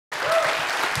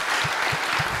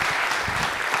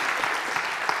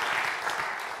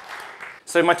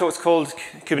So my talk's called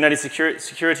Kubernetes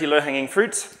Security Low-Hanging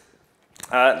Fruit.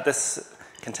 This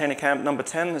container camp number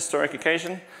 10, historic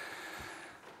occasion.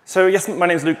 So yes, my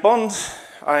name's Luke Bond.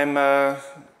 I'm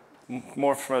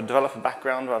more from a developer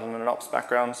background rather than an ops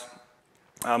background.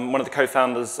 I'm one of the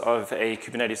co-founders of a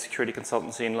Kubernetes security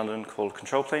consultancy in London called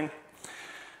ControlPlane.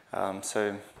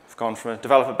 So I've gone from a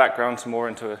developer background to more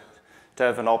into a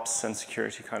dev and ops and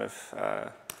security kind of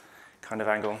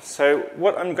angle. So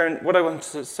what I want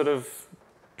to sort of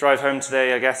drive home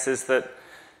today, I guess, is that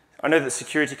I know that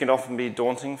security can often be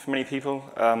daunting for many people.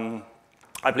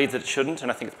 I believe that it shouldn't,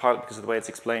 and I think it's partly because of the way it's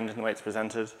explained and the way it's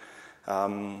presented.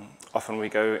 Often we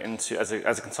go into, as a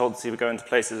consultancy, we go into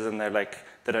places and they're like,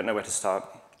 they don't know where to start.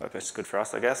 Which is good for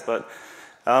us, I guess. But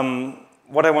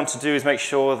what I want to do is make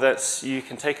sure that you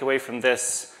can take away from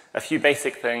this a few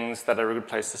basic things that are a good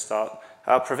place to start.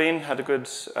 Praveen had a good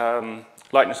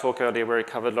lightning talk earlier where he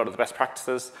covered a lot of the best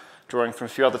practices, drawing from a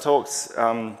few other talks,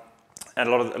 and a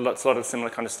lot of similar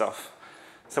kind of stuff.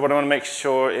 So what I want to make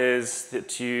sure is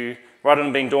that you, rather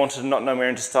than being daunted and not knowing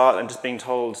where to start and just being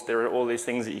told there are all these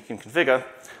things that you can configure,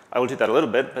 I will do that a little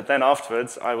bit, but then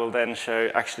afterwards I will then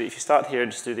show, actually, if you start here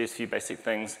and just do these few basic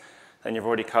things, then you've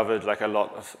already covered like a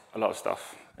lot of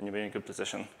stuff, and you'll be in a good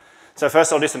position. So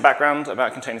first I'll do some background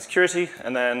about container security,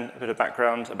 and then a bit of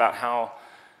background about how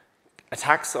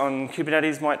attacks on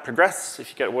Kubernetes might progress. If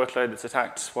you get a workload that's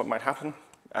attacked, what might happen?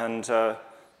 And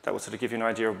that will sort of give you an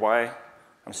idea of why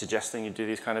I'm suggesting you do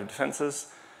these kind of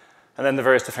defenses. And then the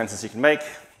various defenses you can make,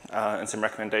 and some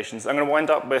recommendations. I'm going to wind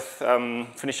up with,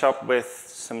 finish up with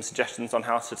some suggestions on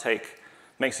how to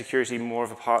make security more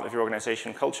of a part of your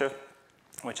organization culture,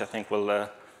 which I think will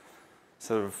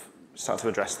sort of start to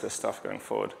address this stuff going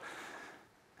forward.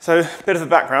 So a bit of a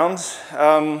background.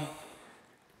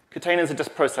 Containers are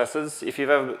just processes. If you've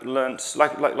ever learned,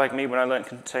 like me, when I learned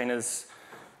containers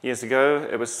years ago,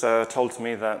 it was told to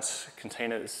me that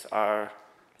containers are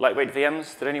lightweight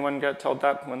VMs. Did anyone get told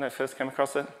that when they first came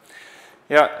across it?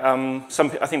 Yeah,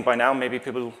 I think by now maybe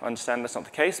people understand that's not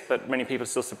the case, but many people are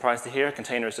still surprised to hear a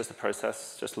container is just a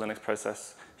process, just a Linux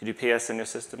process. If you do PS in your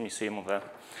system, you see them all there.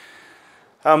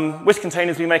 With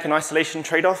containers, we make an isolation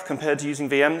trade-off compared to using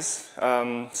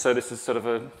VMs. So this is sort of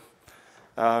a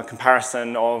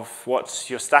comparison of what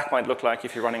your stack might look like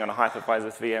if you're running on a hypervisor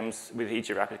with VMs with each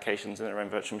of your applications in their own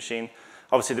virtual machine.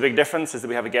 Obviously, the big difference is that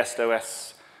we have a guest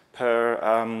OS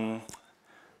per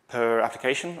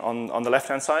application on the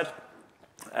left-hand side.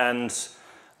 And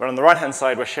on the right-hand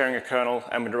side, we're sharing a kernel,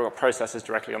 and we've got processes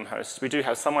directly on the host. We do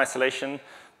have some isolation,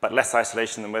 but less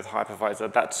isolation than with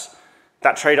hypervisor.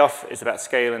 That trade-off is about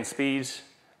scale and speed,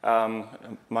 among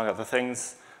other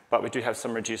things, but we do have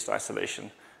some reduced isolation.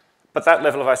 But that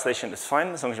level of isolation is fine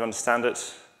as long as you understand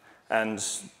it, and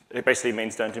it basically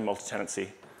means don't do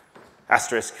multi-tenancy.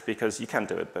 Asterisk, because you can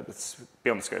do it, but it's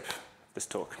beyond the scope of this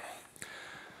talk.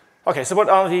 Okay, so what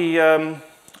are the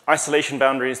isolation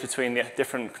boundaries between the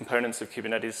different components of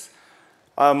Kubernetes?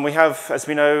 We have, as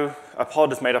we know, a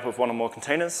pod is made up of one or more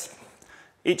containers.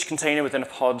 Each container within a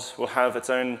pod will have its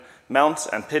own mount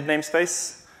and PID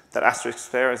namespace. That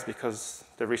asterisk there is because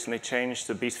they recently changed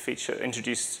the beta feature,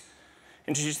 introduced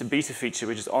a beta feature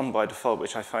which is on by default,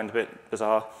 which I find a bit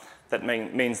bizarre. That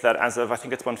means that as of, I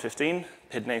think it's 1.15,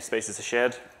 PID namespaces are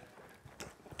shared.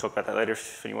 Talk about that later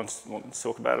if anyone wants to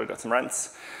talk about it. I've got some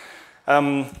rants.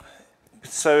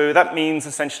 So that means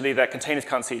essentially that containers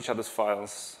can't see each other's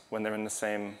files when they're in the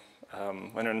same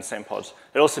pod.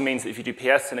 It also means that if you do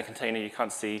PS in a container, you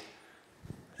can't see,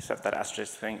 except that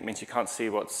asterisk thing, it means you can't see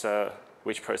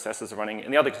which processes are running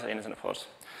in the other containers in a pod.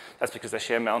 That's because they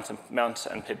share mount and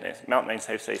PID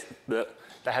namespaces.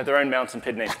 They have their own mount and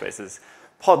PID namespaces.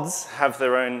 Pods have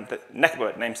their own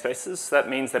network namespaces. That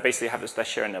means they basically they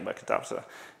share a network adapter.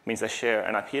 It means they share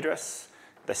an IP address.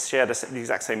 They share the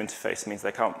exact same interface. It means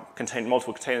they can't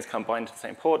multiple containers can't bind to the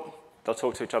same port. They'll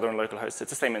talk to each other on local hosts. It's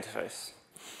the same interface.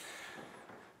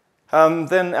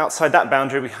 Then outside that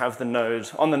boundary, we have the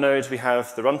node. On the node, we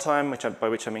have the runtime, by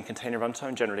which I mean container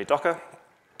runtime, generally Docker,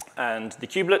 and the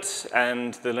kubelet,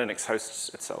 and the Linux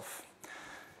host itself.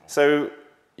 So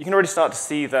you can already start to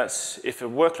see that if a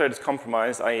workload is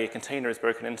compromised, i.e. a container is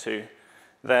broken into,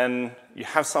 then you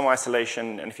have some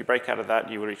isolation, and if you break out of that,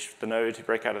 you will reach the node. If you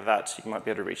break out of that, you might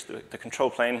be able to reach the control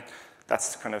plane.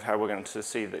 That's kind of how we're going to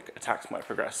see that attacks might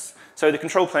progress. So the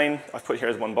control plane I've put here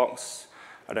as one box.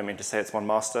 I don't mean to say it's one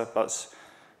master, but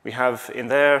we have in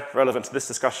there, relevant to this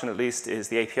discussion at least, is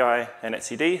the API and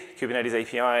etcd, Kubernetes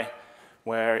API,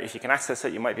 where if you can access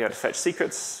it, you might be able to fetch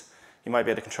secrets. You might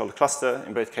be able to control the cluster,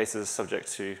 in both cases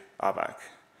subject to RBAC.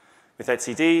 With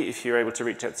etcd, if you're able to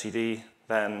reach etcd,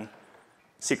 then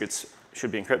secrets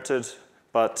should be encrypted,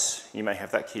 but you may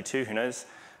have that key too, who knows.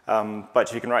 But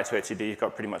if you can write to etcd, you've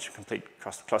got pretty much a complete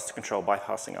cluster control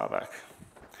bypassing RBAC.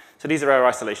 So these are our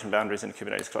isolation boundaries in a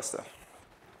Kubernetes cluster.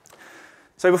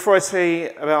 So before I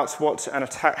say about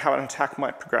how an attack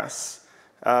might progress,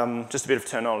 just a bit of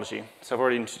terminology. So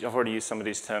I've already used some of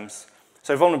these terms.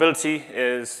 So vulnerability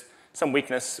is some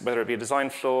weakness, whether it be a design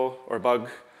flaw or a bug,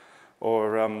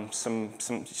 or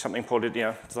something called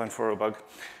design flaw or a bug,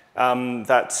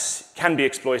 that can be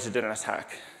exploited in an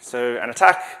attack. So an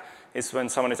attack is when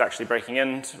someone is actually breaking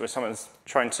in, where someone's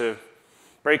trying to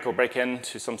break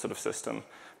into some sort of system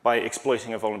by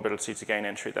exploiting a vulnerability to gain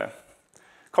entry there.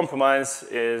 Compromise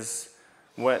is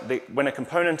when a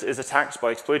component is attacked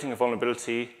by exploiting a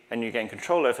vulnerability and you gain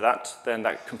control over that, then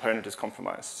that component is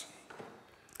compromised.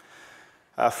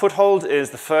 Foothold is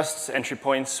the first entry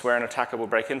point where an attacker will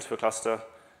break into a cluster.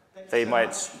 They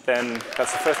might then,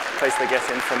 that's the first place they get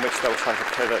in from which they'll try to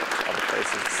pivot to other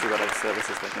places to see what other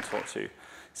services they can talk to,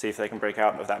 see if they can break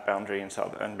out of that boundary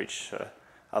and reach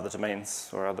other domains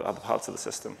or other parts of the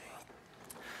system.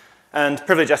 And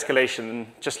privilege escalation,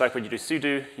 just like when you do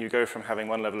sudo, you go from having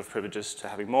one level of privileges to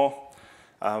having more.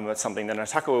 That's something that an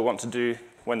attacker will want to do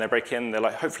when they break in.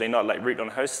 They're hopefully not root on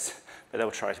a host, but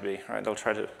they'll try to be, right? They'll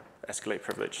try to escalate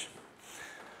privilege.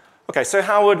 Okay, so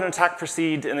how would an attack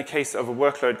proceed in the case of a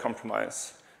workload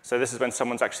compromise? So this is when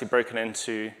someone's actually broken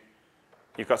into,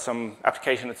 you've got some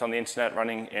application that's on the internet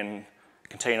running in a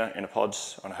container, in a pod,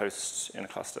 on a host, in a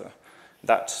cluster.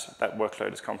 That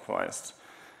workload is compromised.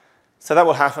 So that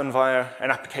will happen via an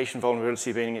application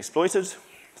vulnerability being exploited.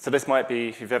 So this might be,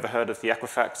 if you've ever heard of the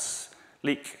Equifax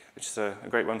leak, which is a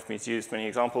great one for me to use, many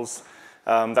examples.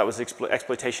 That was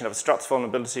exploitation of a struts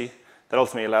vulnerability that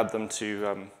ultimately allowed them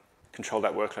to control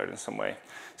that workload in some way.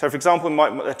 So for example,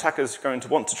 the attacker's going to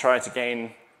want to try to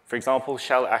gain, for example,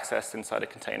 shell access inside a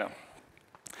container.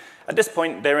 At this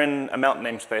point, they're in a mount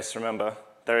namespace, remember.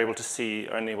 They're able to see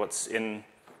only what's in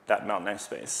that mount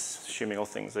namespace, assuming all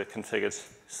things are configured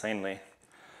sanely.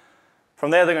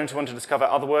 From there, they're going to want to discover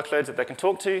other workloads that they can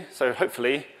talk to. So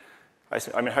hopefully,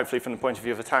 hopefully from the point of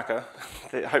view of the attacker,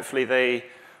 hopefully they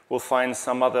will find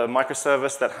some other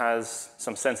microservice that has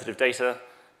some sensitive data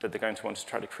that they're going to want to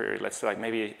try to query. Let's say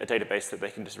maybe a database that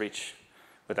they can just reach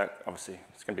without, obviously,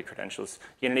 it's going to be credentials.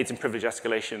 You're going to need some privilege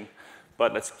escalation,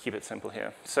 but let's keep it simple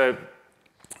here. So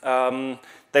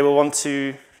they will want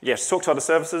to, yes, talk to other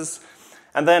services,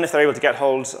 and then if they're able to get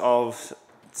hold of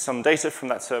some data from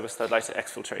that service, they'd like to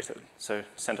exfiltrate it, so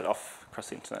send it off across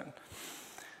the internet.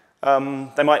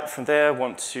 They might, from there,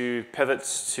 want to pivot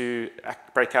to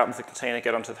break out into the container,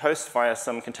 get onto the host via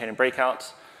some container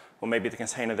breakout, or maybe the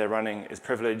container they're running is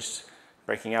privileged.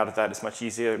 Breaking out of that is much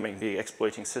easier. It may be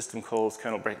exploiting system calls,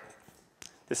 kernel break.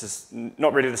 This is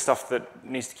not really the stuff that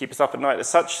needs to keep us up at night as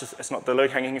such. It's not the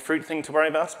low-hanging fruit thing to worry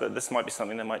about, but this might be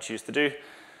something they might choose to do.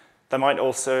 They might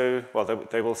also, well,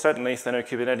 they will certainly, if they know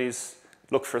Kubernetes,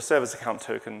 look for a service account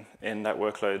token in that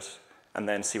workload and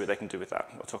then see what they can do with that.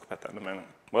 We'll talk about that in a moment.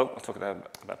 Well, I'll talk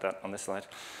about that on this slide.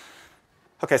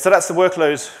 Okay, so that's the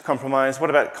workload compromise.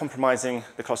 What about compromising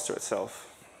the cluster itself?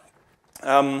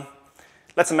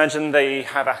 Let's imagine they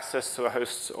have access to a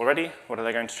host already. What are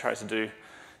they going to try to do?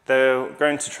 They're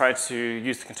going to try to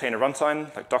use the container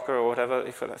runtime, like Docker or whatever,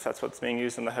 if that's what's being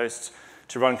used on the host,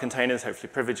 to run containers, hopefully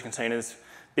privileged containers.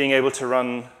 Being able to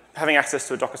run, having access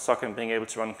to a Docker socket and being able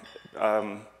to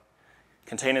run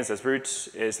containers as root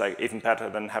is even better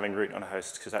than having root on a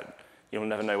host, because you'll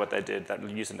never know what they did. That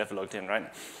user never logged in, right?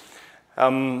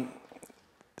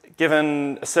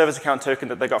 Given a service account token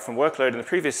that they got from workload in the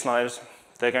previous slide,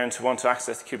 they're going to want to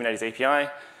access the Kubernetes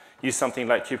API, use something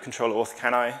like kubectl auth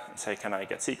can and say, can I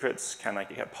get secrets? Can I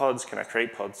get pods? Can I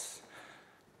create pods?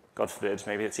 God forbid,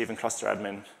 maybe it's even cluster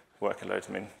admin workload.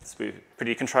 I mean, it's a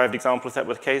pretty contrived example. If that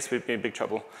were the case, we'd be in big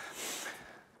trouble.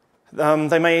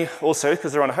 They may also,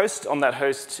 because they're on a host, on that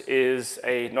host is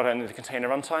not only the container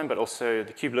runtime, but also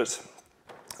the kubelet.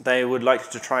 They would like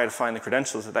to try to find the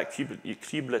credentials that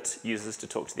kubelet uses to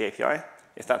talk to the API.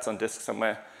 If that's on disk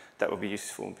somewhere, that would be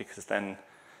useful, because then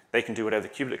they can do whatever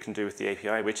the kubelet can do with the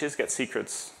API, which is get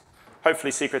secrets.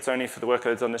 Hopefully secrets only for the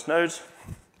workloads on this node,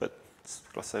 but let's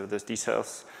gloss over those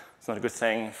details. It's not a good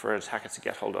thing for an attacker to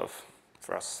get hold of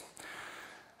for us.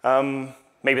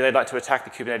 Maybe they'd like to attack the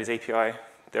Kubernetes API.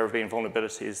 There have been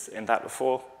vulnerabilities in that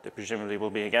before. There presumably will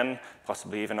be again,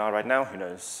 possibly even are right now, who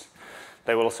knows.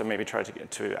 They will also maybe try to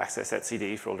get to access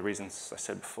etcd for all the reasons I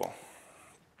said before.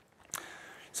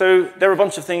 So there are a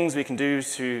bunch of things we can do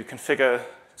to configure,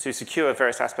 to secure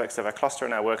various aspects of our cluster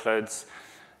and our workloads.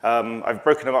 I've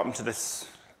broken them up into this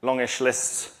longish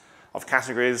list of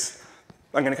categories.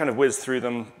 I'm going to kind of whiz through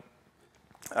them.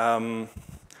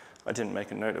 I didn't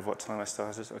make a note of what time I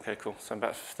started. OK, cool. So I'm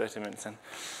about 30 minutes in.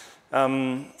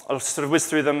 I'll sort of whiz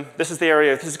through them. This is the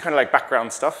area, this is kind of like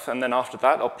background stuff. And then after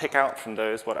that, I'll pick out from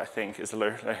those what I think is the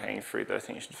low-hanging fruit that I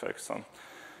think you should focus on.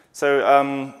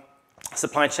 So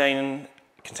supply chain,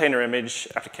 container image,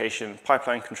 application,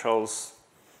 pipeline controls.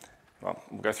 Well,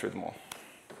 we'll go through them all.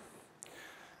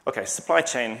 OK, supply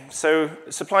chain. So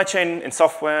supply chain in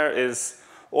software is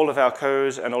all of our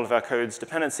code and all of our code's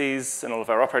dependencies and all of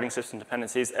our operating system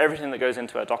dependencies, everything that goes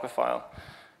into our Docker file.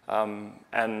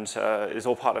 And is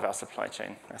all part of our supply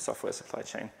chain, our software supply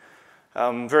chain.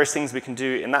 Various things we can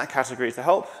do in that category to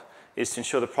help is to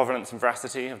ensure the provenance and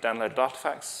veracity of downloaded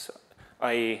artifacts,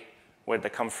 i.e., where did they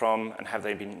come from and have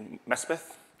they been messed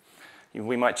with.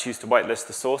 We might choose to whitelist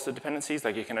the source of dependencies,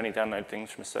 like you can only download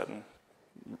things from a certain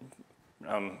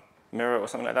mirror or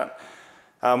something like that.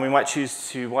 We might choose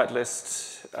to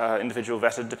whitelist individual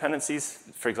vetted dependencies.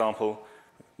 For example,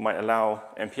 might allow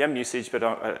NPM usage, but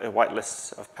a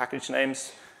whitelist of package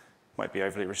names might be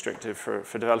overly restrictive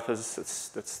for developers.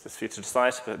 That's for you to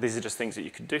decide, but these are just things that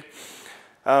you could do.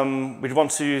 We'd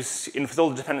want to, with all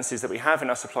the dependencies that we have in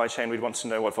our supply chain, we'd want to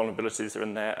know what vulnerabilities are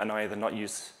in there and either not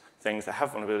use things that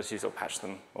have vulnerabilities or patch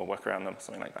them or work around them,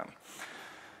 something like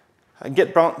that.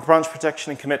 Git branch protection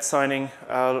and commit signing.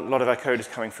 A lot of our code is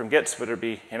coming from Git, whether it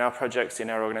be in our projects, in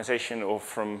our organization, or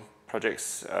from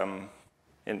projects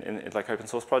in like open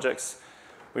source projects.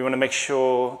 We want to make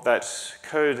sure that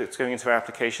code that's going into our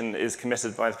application is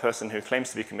committed by the person who claims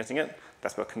to be committing it.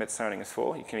 That's what commit signing is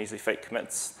for. You can easily fake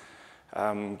commits.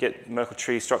 Git Merkle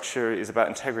tree structure is about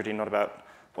integrity, not about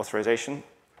authorization.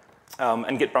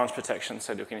 And Git branch protection,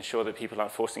 so that we can ensure that people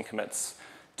aren't forcing commits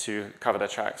to cover their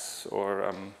tracks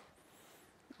or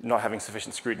not having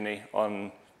sufficient scrutiny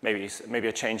on maybe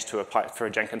a change to for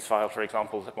a Jenkins file, for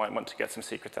example, that might want to get some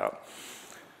secrets out.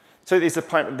 So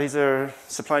these are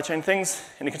supply chain things.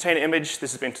 In the container image,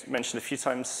 this has been mentioned a few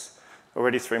times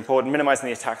already. It's very important. Minimizing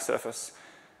the attack surface.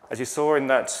 As you saw in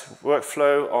that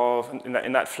workflow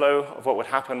in that flow of what would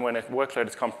happen when a workload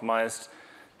is compromised,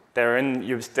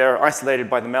 they're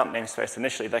isolated by the mount namespace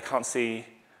initially. They can't see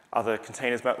other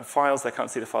containers files. They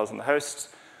can't see the files on the host.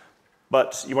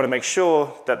 But you want to make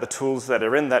sure that the tools that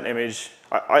are in that image,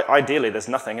 ideally there's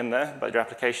nothing in there about your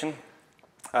application.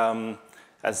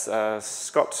 As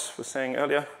Scott was saying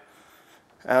earlier.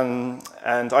 And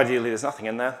ideally, there's nothing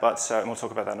in there, but we'll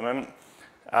talk about that in a moment.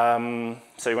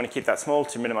 So you want to keep that small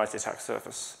to minimize the attack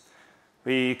surface.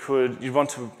 You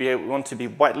want to be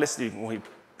whitelisted. We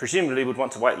presumably would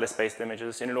want to whitelist based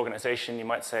images. In an organization, you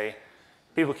might say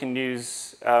people can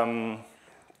use this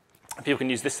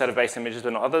set of base images,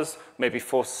 but not others. Maybe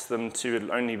force them to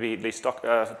only be at least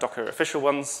Docker official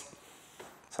ones.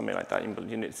 Something like that.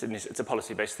 It's a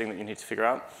policy-based thing that you need to figure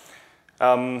out.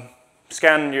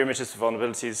 Scan your images for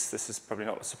vulnerabilities. This is probably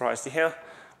not a surprise to hear,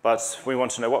 but we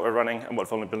want to know what we're running and what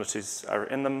vulnerabilities are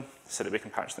in them so that we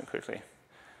can patch them quickly.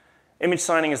 Image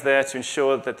signing is there to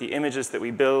ensure that the images that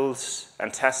we build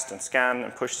and test and scan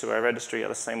and push to our registry are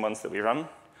the same ones that we run.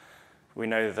 We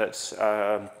know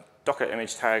that Docker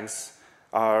image tags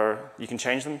you can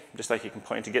change them, just like you can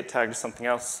point a Git tag to something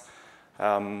else.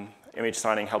 Image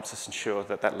signing helps us ensure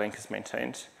that that link is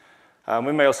maintained.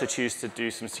 We may also choose to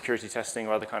do some security testing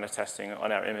or other kind of testing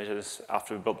on our images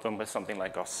after we've built them with something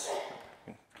like GOS.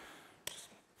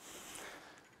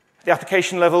 The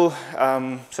application level,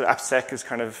 so AppSec is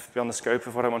kind of beyond the scope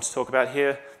of what I want to talk about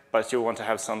here, but you'll want to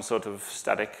have some sort of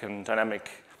static and dynamic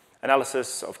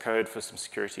analysis of code for some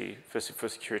security, for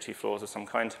security flaws of some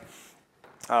kind.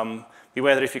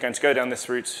 Beware that if you're going to go down this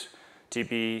route,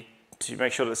 to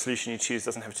make sure that the solution you choose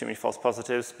doesn't have too many false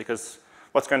positives, because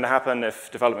what's going to happen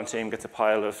if development team gets a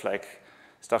pile of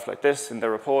stuff like this in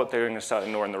their report, they're going to start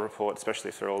ignoring the report, especially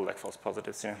if they're all false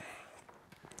positives.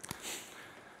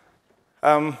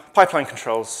 Pipeline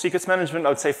controls. Secrets management, I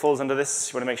would say, falls under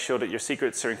this. You want to make sure that your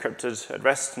secrets are encrypted at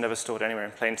rest, never stored anywhere in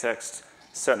plain text,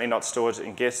 certainly not stored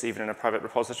in Git, even in a private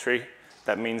repository.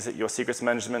 That means that your secrets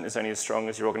management is only as strong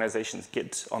as your organization's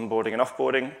Git onboarding and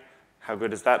offboarding. How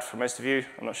good is that for most of you?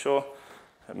 I'm not sure.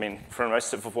 I mean, for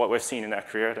most of what we've seen in our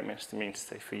career, I don't mean to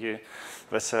say for you,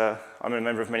 but I'm a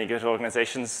member of many good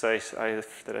organizations that I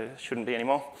shouldn't be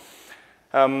anymore.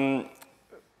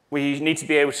 We need to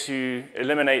be able to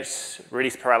eliminate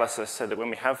release paralysis so that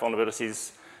when we have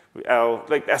vulnerabilities, our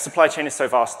supply chain is so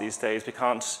vast these days, we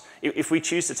can't, if we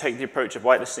choose to take the approach of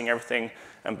whitelisting everything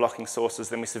and blocking sources,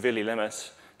 then we severely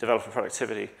limit developer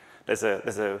productivity. There's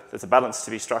a balance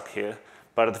to be struck here.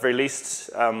 But at the very least,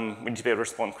 we need to be able to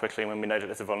respond quickly when we know that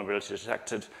there's a vulnerability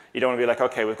detected. You don't want to be like,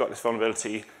 OK, we've got this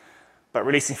vulnerability. But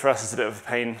releasing for us is a bit of a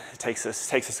pain. It takes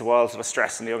us a while, sort of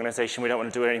stress in the organization. We don't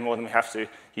want to do it any more than we have to.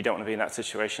 You don't want to be in that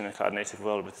situation in a cloud-native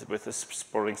world with the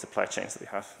sprawling supply chains that we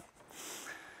have.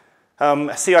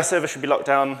 A CI server should be locked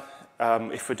down.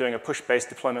 If we're doing a push-based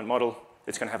deployment model,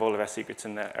 it's going to have all of our secrets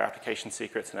in there, our application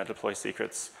secrets and our deploy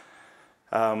secrets.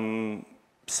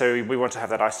 So we want to have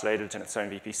that isolated in its own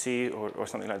VPC or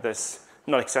something like this,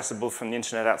 not accessible from the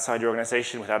internet outside your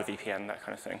organization without a VPN, that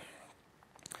kind of thing.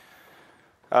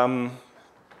 And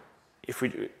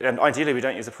ideally, we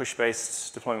don't use a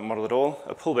push-based deployment model at all.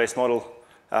 A pull-based model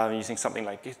using something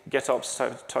like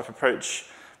GitOps type approach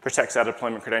protects our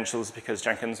deployment credentials because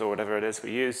Jenkins or whatever it is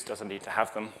we use doesn't need to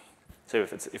have them. So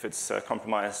if it's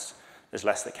compromised, there's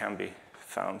less that can be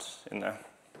found in there.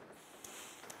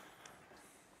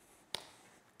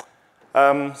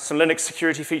 Some Linux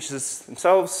security features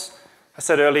themselves. I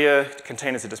said earlier,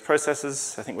 containers are just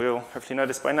processes. I think we all hopefully know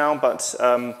this by now, but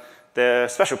they're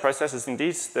special processes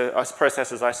indeed. They're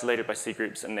processes isolated by C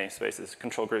groups and namespaces,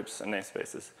 control groups and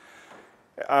namespaces.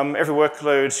 Every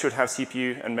workload should have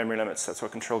CPU and memory limits. That's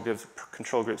what control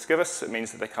groups give us. It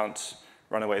means that they can't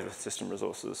run away with system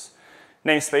resources.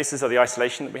 Namespaces are the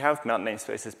isolation that we have, mount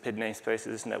namespaces, PID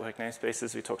namespaces, network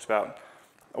namespaces we talked about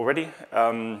already.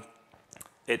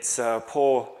 It's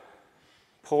poor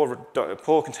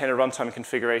container runtime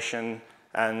configuration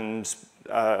and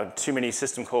too many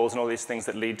system calls and all these things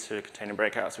that lead to container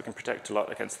breakouts. We can protect a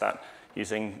lot against that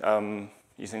using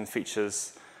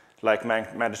features like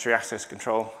mandatory access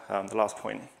control, the last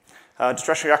point.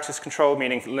 Discretionary access control,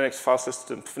 meaning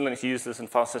Linux users and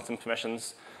file system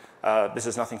permissions. This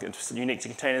is nothing unique to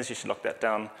containers. You should lock that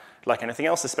down like anything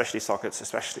else, especially sockets,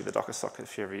 especially the Docker socket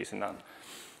if you're ever using that.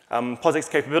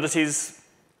 POSIX capabilities.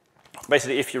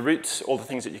 Basically, if you root, all the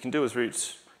things that you can do as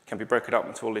root can be broken up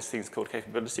into all these things called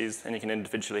capabilities, and you can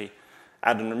individually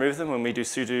add and remove them. When we do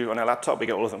sudo on our laptop, we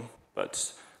get all of them.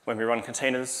 But when we run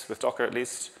containers, with Docker at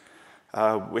least,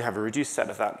 we have a reduced set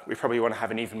of that. We probably want to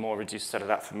have an even more reduced set of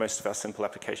that for most of our simple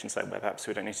applications like web apps.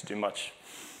 We don't need to do much.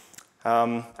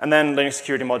 And then Linux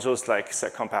security modules like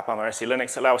seccomp app armor SE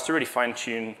Linux allow us to really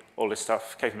fine-tune all this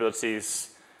stuff,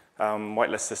 capabilities,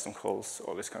 whitelist system calls,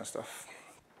 all this kind of stuff.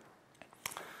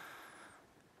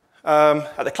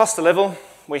 At the cluster level,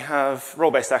 we have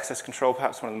role-based access control,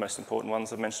 perhaps one of the most important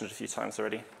ones. I've mentioned it a few times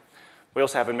already. We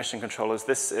also have admission controllers.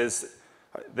 This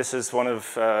is one of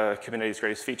Kubernetes'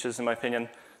 greatest features, in my opinion.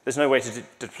 There's no way to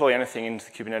deploy anything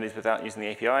into Kubernetes without using the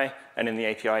API, and in the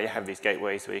API, you have these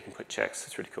gateways where you can put checks.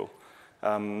 It's really cool.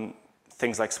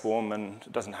 Things like Swarm and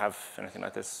it doesn't have anything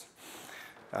like this.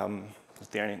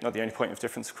 It's not the only point of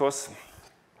difference, of course.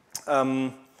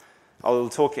 I'll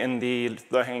talk in the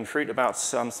low-hanging fruit about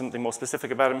something more specific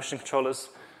about admission controllers.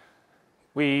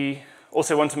 We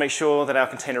also want to make sure that our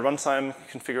container runtime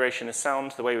configuration is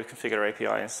sound. The way we configure our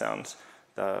API is sound.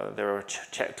 There are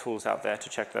check tools out there to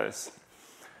check those.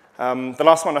 The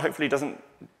last one hopefully doesn't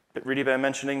really bear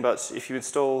mentioning, but if you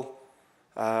install,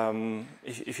 the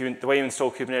way you install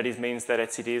Kubernetes means that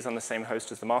etcd is on the same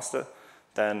host as the master,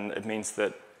 then it means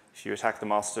that if you attack the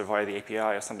master via the API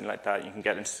or something like that, you can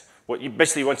get into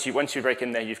basically, once you break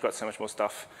in there, you've got so much more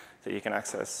stuff that you can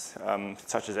access,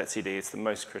 such as etcd. It's the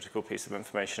most critical piece of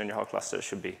information in your whole cluster. It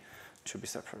should be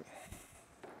separate.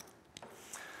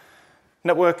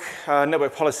 Network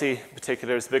policy in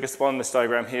particular is the biggest one. This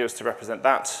diagram here is to represent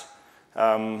that.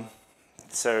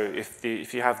 So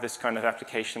if you have this kind of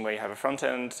application where you have a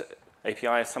front-end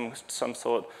API of some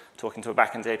sort, talking to a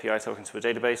back-end API, talking to a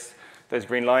database, those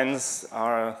green lines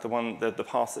are the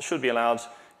paths that should be allowed.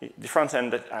 The front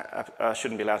end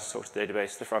shouldn't be allowed to talk to the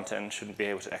database. The front end shouldn't be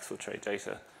able to exfiltrate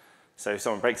data. So if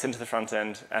someone breaks into the front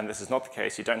end, and this is not the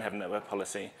case, you don't have a network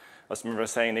policy. I remember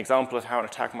saying the example of how an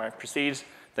attack might proceed.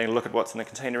 They're going to look at what's in the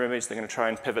container image. They're going to try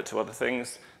and pivot to other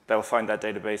things. They'll find that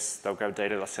database. They'll grab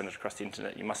data. They'll send it across the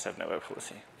internet. You must have network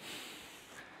policy.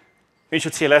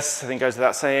 Mutual TLS, I think, goes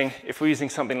without saying. If we're using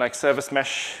something like service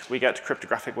mesh, we get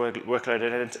cryptographic workload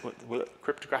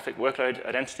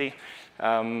identity,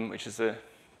 which is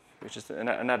an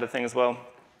added thing as well.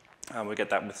 We get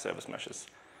that with service meshes.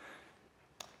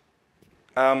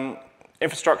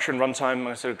 Infrastructure and runtime, I'm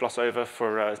going to sort of gloss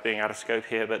over as being out of scope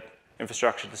here, but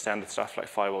infrastructure, the standard stuff like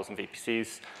firewalls and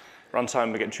VPCs.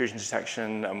 Runtime, we get intrusion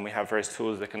detection, and we have various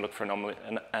tools that can look for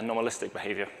anomalistic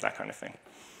behavior, that kind of thing.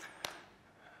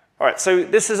 All right, so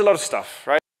this is a lot of stuff,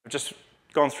 right? I've just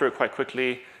gone through it quite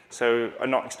quickly, so I'm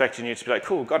not expecting you to be like,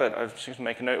 cool, got it. I've just going to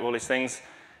make a note of all these things.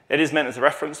 It is meant as a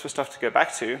reference for stuff to go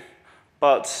back to,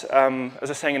 but as I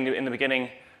was saying in the beginning,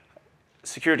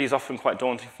 security is often quite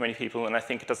daunting for many people, and I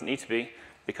think it doesn't need to be,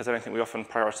 because I don't think we often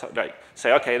prioritize,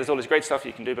 say, okay, there's all this great stuff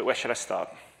you can do, but where should I start?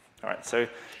 All right, so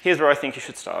here's where I think you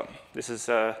should start. This is,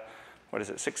 what is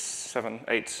it, 6, 7,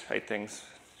 8 things.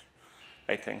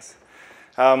 8 things.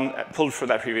 Pulled from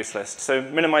that previous list. So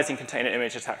minimizing container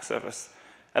image attack surface.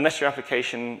 Unless your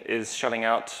application is shelling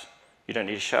out, you don't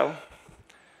need a shell.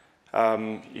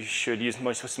 You should use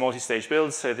multi-stage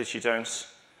builds so that you don't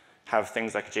have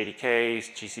things like a JDK,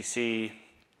 GCC,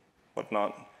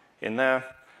 whatnot in there.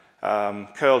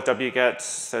 Curl wget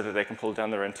so that they can pull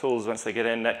down their own tools once they get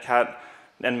in. Netcat,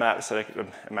 nmap, so they can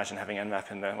imagine having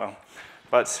nmap in there. Well,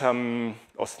 but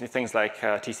also things like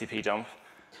TCP dump.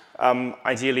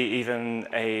 Ideally, even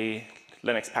a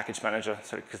Linux package manager,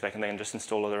 because they can then just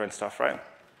install all their own stuff, right?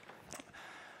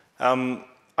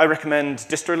 I recommend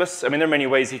distroless. I mean, there are many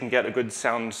ways you can get a good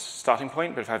sound starting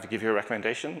point, but if I have to give you a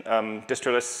recommendation,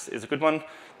 distroless is a good one.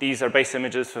 These are base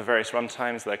images for various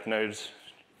runtimes like Node,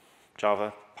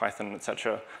 Java, Python,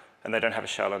 etc. And they don't have a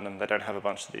shell in them. They don't have a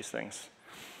bunch of these things.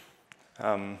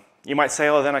 You might say,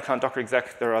 oh, then I can't Docker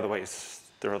exec. There are other ways.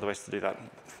 There are other ways to do that. I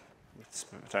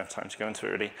don't have time to go into it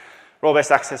really.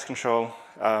 Role-based access control.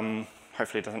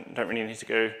 Hopefully, don't really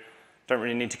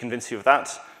need to convince you of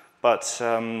that. But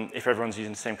if everyone's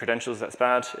using the same credentials, that's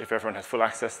bad. If everyone has full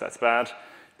access, that's bad.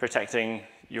 Protecting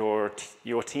your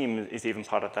team is even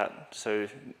part of that. So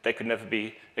they could never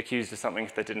be accused of something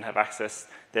if they didn't have access.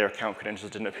 Their account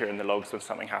credentials didn't appear in the logs when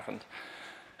something happened.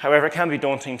 However, it can be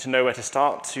daunting to know where to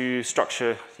start to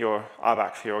structure your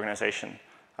RBAC for your organization.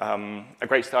 A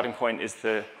great starting point is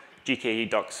the GKE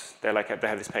docs. They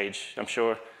have this page. I'm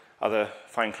sure other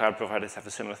fine cloud providers have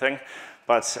a similar thing.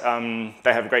 But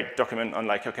they have a great document on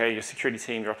like, OK, your security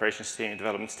team, your operations team, your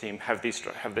development team have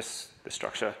this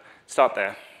structure. Start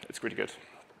there. It's really good.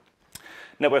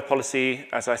 Network policy,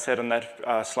 as I said on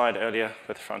that slide earlier,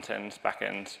 with front end, back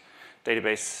end,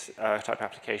 database type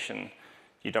application.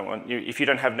 If you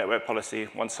don't have network policy,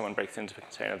 once someone breaks into a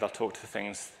container, they'll talk to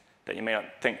things that you may not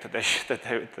think that they should,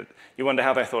 that you wonder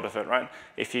how they thought of it, right?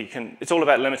 It's all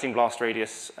about limiting blast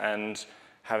radius and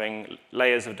having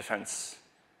layers of defense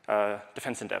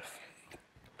in depth.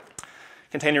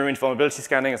 Container image vulnerability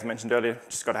scanning, as I mentioned earlier,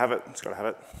 just got to have it. It's got to have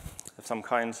it of some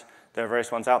kind. There are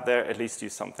various ones out there. At least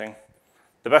use something.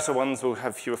 The better ones will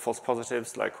have fewer false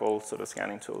positives, like all sort of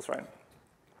scanning tools, right?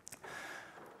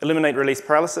 Eliminate release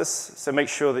paralysis. So make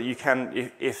sure that you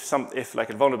can, if like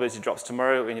a vulnerability drops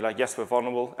tomorrow and you're like, yes, we're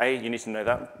vulnerable. A, you need to know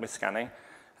that with scanning.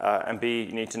 And B,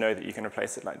 you need to know that you can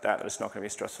replace it like that, and it's not going to be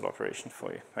a stressful operation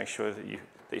for you. Make sure that you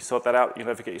sort that out. You'll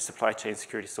never get your supply chain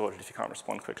security sorted if you can't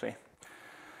respond quickly.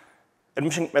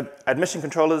 Admission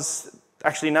controllers.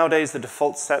 Actually, nowadays, the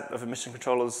default set of admission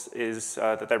controllers is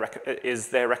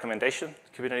their recommendation,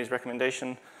 Kubernetes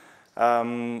recommendation.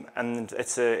 And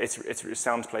it's a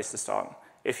sound place to start.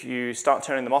 If you start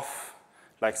turning them off,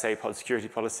 like, say, pod security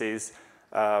policies,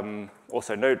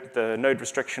 also the node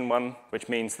restriction one, which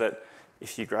means that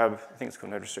if you grab, I think it's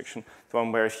called node restriction, the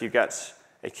one where if you get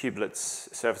a Kubelet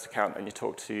service account and you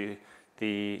talk to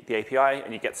the API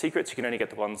and you get secrets, you can only get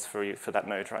the ones for that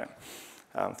node, right?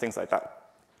 Things like that.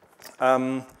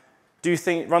 Run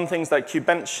things like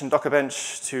kubebench and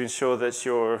dockerbench to ensure that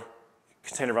your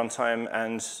container runtime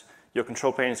and your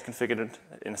control plane is configured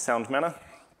in a sound manner.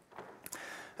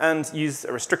 And use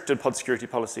a restricted pod security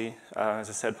policy. As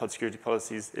I said, pod security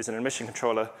policies is an admission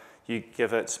controller. You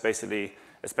give it basically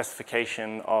a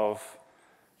specification of,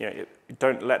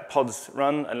 don't let pods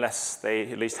run unless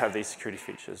they at least have these security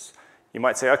features. You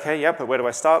might say, OK, yeah, but where do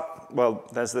I start? Well,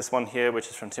 there's this one here, which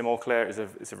is from Tim Allclair.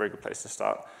 It's a very good place to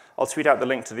start. I'll tweet out the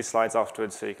link to these slides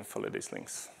afterwards so you can follow these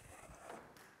links.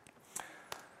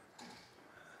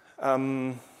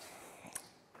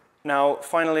 Now,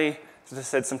 finally, as I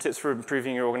said, some tips for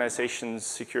improving your organization's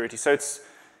security. So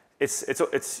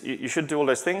you should do all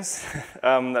those things,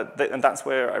 and that's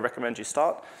where I recommend you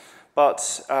start. But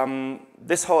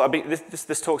this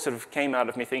talk sort of came out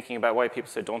of me thinking about why people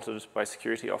are so daunted by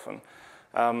security often.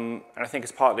 And I think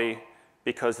it's partly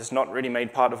because it's not really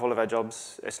made part of all of our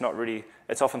jobs. It's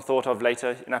often thought of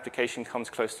later. An application comes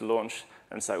close to launch,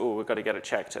 and it's like, oh, we've got to get it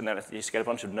checked. And then you just get a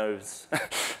bunch of no's.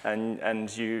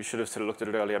 and you should have sort of looked at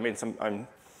it earlier. I mean, I'm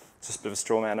just a bit of a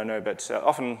straw man, I know, but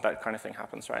often that kind of thing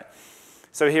happens, right?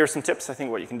 So here are some tips, I think,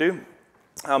 what you can do.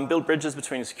 Build bridges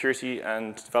between security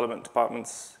and development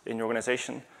departments in your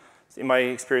organization. In my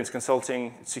experience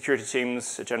consulting, security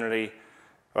teams are generally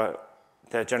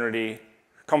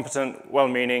competent,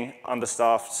 well-meaning,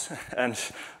 understaffed, and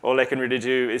all they can really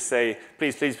do is say,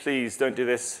 please, please, please, don't do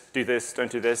this,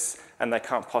 don't do this, and they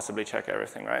can't possibly check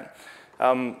everything, right?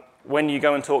 When you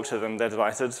go and talk to them, they're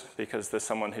delighted because there's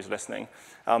someone who's listening.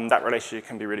 That relationship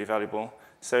can be really valuable.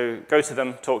 So go to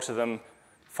them, talk to them,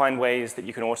 find ways that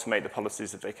you can automate the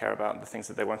policies that they care about, the things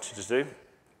that they want you to do.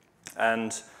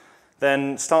 And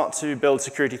then start to build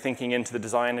security thinking into the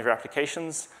design of your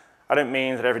applications. I don't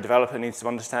mean that every developer needs to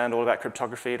understand all about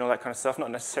cryptography and all that kind of stuff, not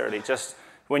necessarily. Just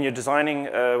when you're designing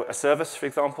a service, for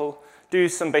example, do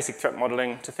some basic threat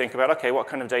modeling to think about, okay, what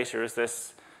kind of data is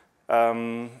this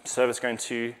service going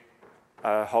to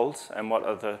hold, and what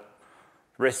are the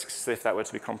risks if that were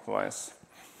to be compromised.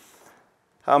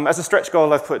 As a stretch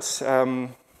goal, I've put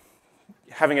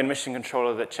having a mission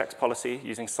controller that checks policy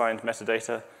using signed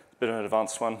metadata. A bit of an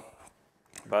advanced one,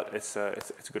 but it's a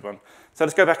good one. So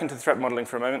let's go back into the threat modeling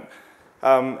for a moment.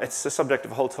 It's the subject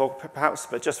of a whole talk, perhaps,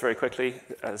 but just very quickly,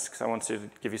 because I want to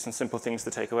give you some simple things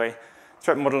to take away.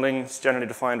 Threat modeling is generally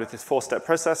defined with this 4-step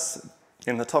process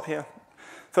in the top here.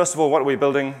 First of all, what are we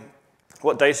building?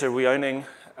 What data are we owning?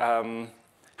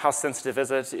 How sensitive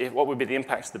is it? What would be the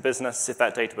impact to the business if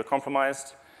that data were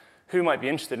compromised? Who might be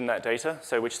interested in that data?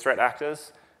 So which threat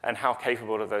actors? And how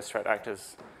capable are those threat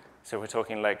actors? So we're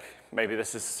talking like, maybe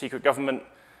this is secret government,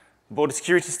 border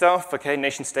security stuff, okay,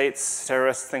 nation states,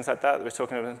 terrorists, things like that. We're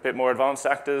talking a bit more advanced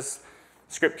actors,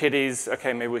 script kiddies,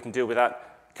 okay, maybe we can deal with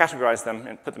that. Categorize them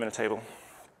and put them in a table.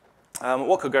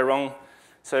 What could go wrong?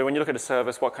 So when you look at a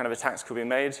service, what kind of attacks could be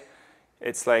made?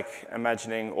 It's like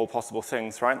imagining all possible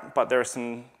things, right? But there are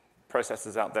some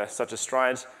processes out there, such as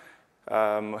Stride,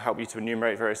 help you to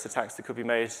enumerate various attacks that could be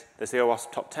made. There's the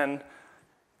OWASP top 10.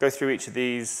 Go through each of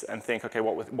these and think, okay,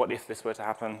 what if this were to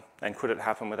happen? And could it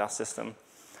happen with our system?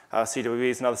 CWE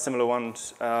is another similar one.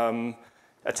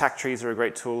 Attack trees are a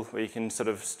great tool where you can sort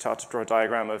of start to draw a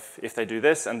diagram of if they do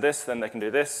this and this, then they can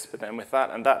do this, but then with that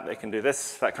and that, they can do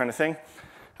this, that kind of thing.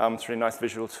 It's a really nice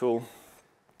visual tool.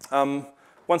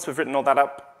 Once we've written all that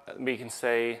up, we can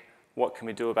say, what can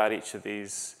we do about each of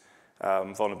these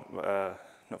not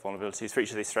vulnerabilities, for each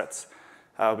of these threats?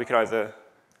 We can either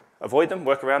avoid them,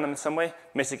 work around them in some way,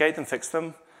 mitigate them, fix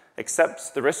them,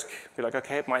 accept the risk, be like,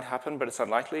 okay, it might happen, but it's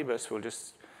unlikely, but we'll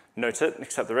just note it,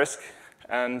 accept the risk,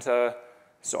 and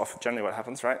it's often generally what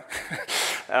happens, right?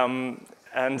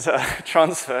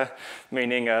 Transfer,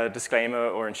 meaning a disclaimer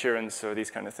or insurance or these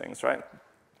kind of things, right?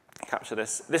 Capture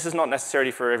this. This is not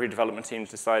necessarily for every development team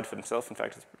to decide for themselves. In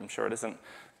fact, I'm sure it isn't.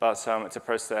 But it's a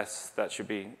process that should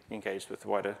be engaged with the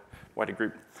wider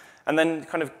group. And then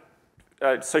kind of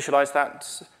socialize that,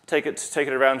 take it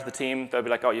around to the team. They'll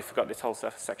be like, oh, you forgot this whole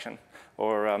section.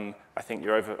 Or I think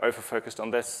you're over-focused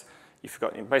on this.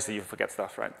 Basically, you forget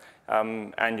stuff, right?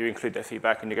 And you include their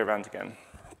feedback, and you go around again.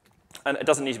 And it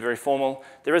doesn't need to be very formal.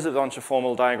 There is a bunch of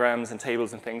formal diagrams and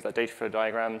tables and things like data flow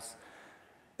diagrams.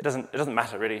 It doesn't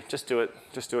matter, really. Just do it.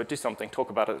 Just do it. Do something.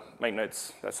 Talk about it. Make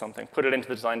notes. That's something. Put it into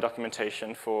the design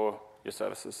documentation for your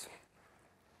services.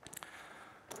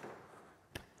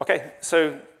 OK,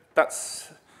 so that's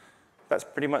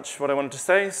pretty much what I wanted to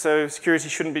say. So security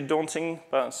shouldn't be daunting,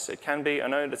 but it can be. I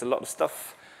know there's a lot of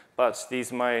stuff, but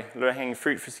these are my low-hanging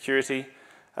fruit for security.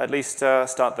 At least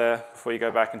start there before you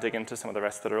go back and dig into some of the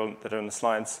rest that are on the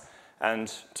slides.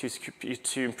 And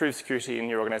to improve security in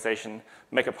your organization,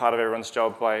 make it part of everyone's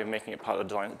job by making it part of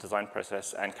the design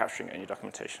process and capturing it in your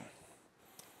documentation.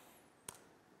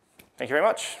 Thank you very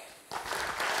much.